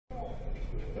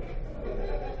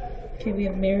Okay, we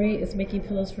have Mary is making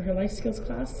pillows for her life skills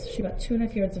class. She bought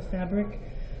 2.5 yards of fabric.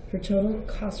 Her total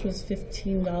cost was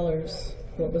 $15.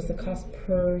 What was the cost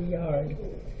per yard?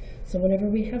 So whenever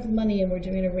we have money and we're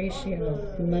doing a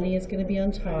ratio, money is going to be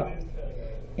on top,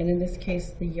 and in this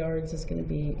case the yards is going to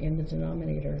be in the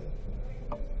denominator.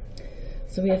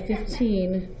 So we have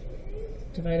 15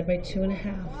 divided by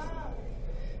 2.5.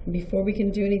 And before we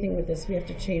can do anything with this, we have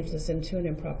to change this into an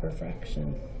improper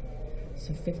fraction.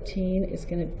 So 15 is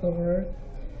going to over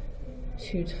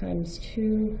 2 times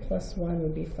 2 plus 1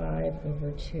 would be 5 over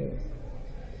 2.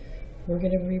 We're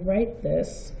going to rewrite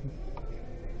this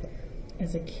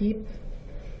as a keep,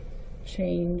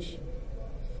 change,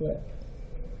 flip.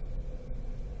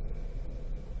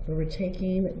 Where we're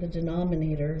taking the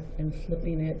denominator and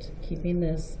flipping it, keeping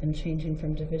this, and changing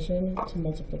from division to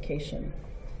multiplication.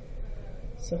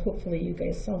 So hopefully you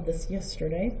guys solved this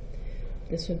yesterday.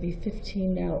 This would be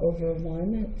 15 now over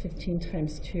 1. 15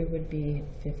 times 2 would be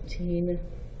 15.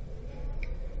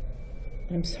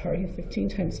 I'm sorry, 15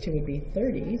 times 2 would be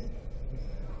 30.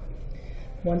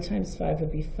 1 times 5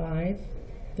 would be 5.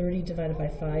 30 divided by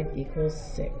 5 equals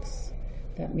 6.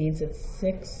 That means it's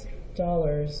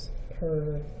 $6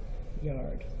 per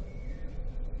yard.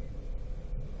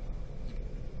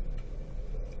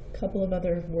 A couple of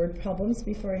other word problems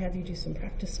before I have you do some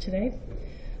practice today.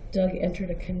 Doug entered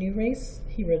a canoe race.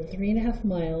 He rode 3.5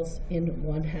 miles in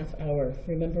 1/2 hour.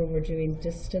 Remember, we're doing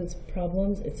distance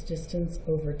problems. It's distance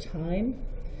over time.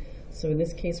 So in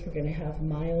this case, we're going to have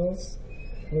miles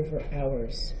over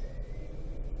hours,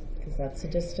 because that's the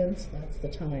distance, that's the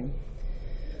time.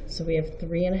 So we have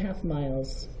 3.5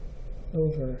 miles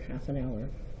over half an hour.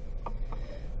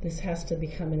 This has to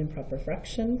become an improper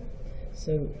fraction.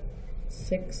 So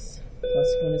 6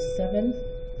 plus 1 is 7.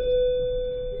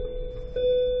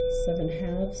 7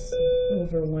 halves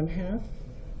over 1/2.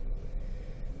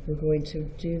 We're going to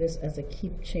do this as a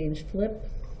keep, change, flip.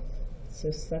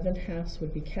 So 7 halves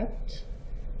would be kept.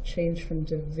 Change from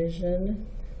division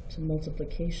to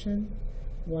multiplication.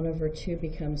 1 over 2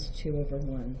 becomes 2 over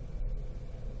 1.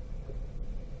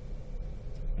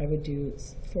 I would do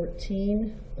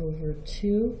 14 over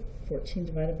 2. 14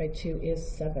 divided by 2 is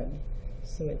 7.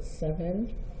 So it's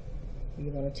 7. You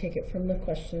want to take it from the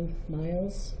question,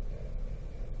 miles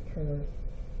per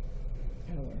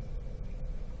hour.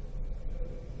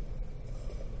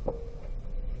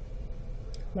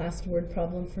 Last word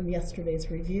problem from yesterday's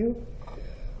review.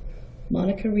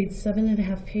 Monica reads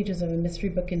 7.5 pages of a mystery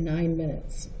book in 9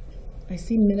 minutes. I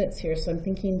see minutes here, so I'm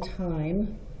thinking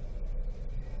time.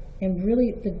 And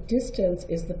really, the distance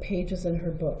is the pages in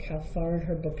her book, how far in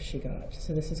her book she got.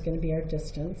 So this is going to be our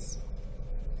distance.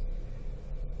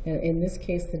 And in this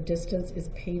case, the distance is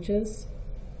pages,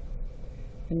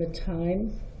 and the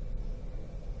time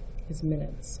is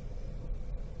minutes.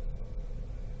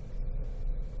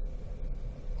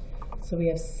 So we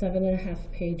have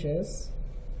 7.5 pages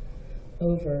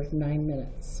over 9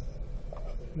 minutes.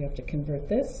 We have to convert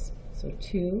this. So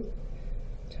 2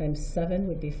 times 7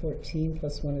 would be 14,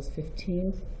 plus 1 is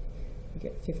 15. We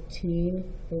get 15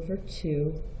 over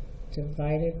 2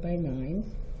 divided by 9.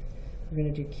 We're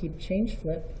going to do keep, change,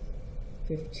 flip.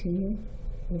 15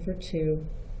 over 2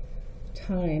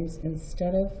 times,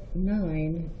 instead of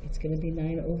 9, it's going to be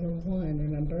 9 over 1,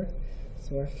 remember?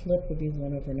 So our flip would be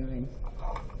 1 over 9.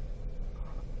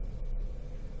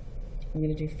 I'm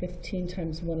going to do 15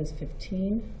 times 1 is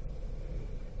 15.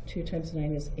 2 times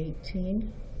 9 is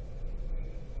 18.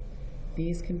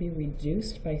 These can be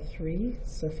reduced by 3,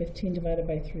 so 15 divided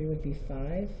by 3 would be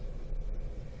 5.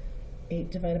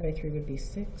 8 divided by 3 would be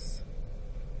 6.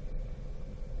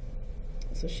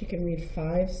 So she can read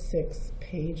 5, 6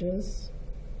 pages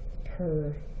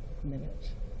per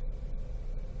minute.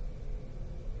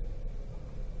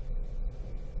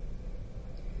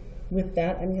 With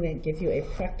that, I'm going to give you a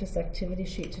practice activity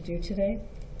sheet to do today.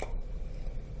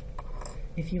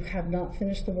 If you have not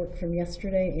finished the work from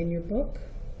yesterday in your book,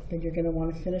 then you're going to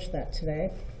want to finish that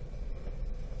today.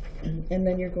 And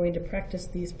then you're going to practice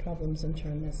these problems and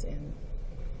turn this in.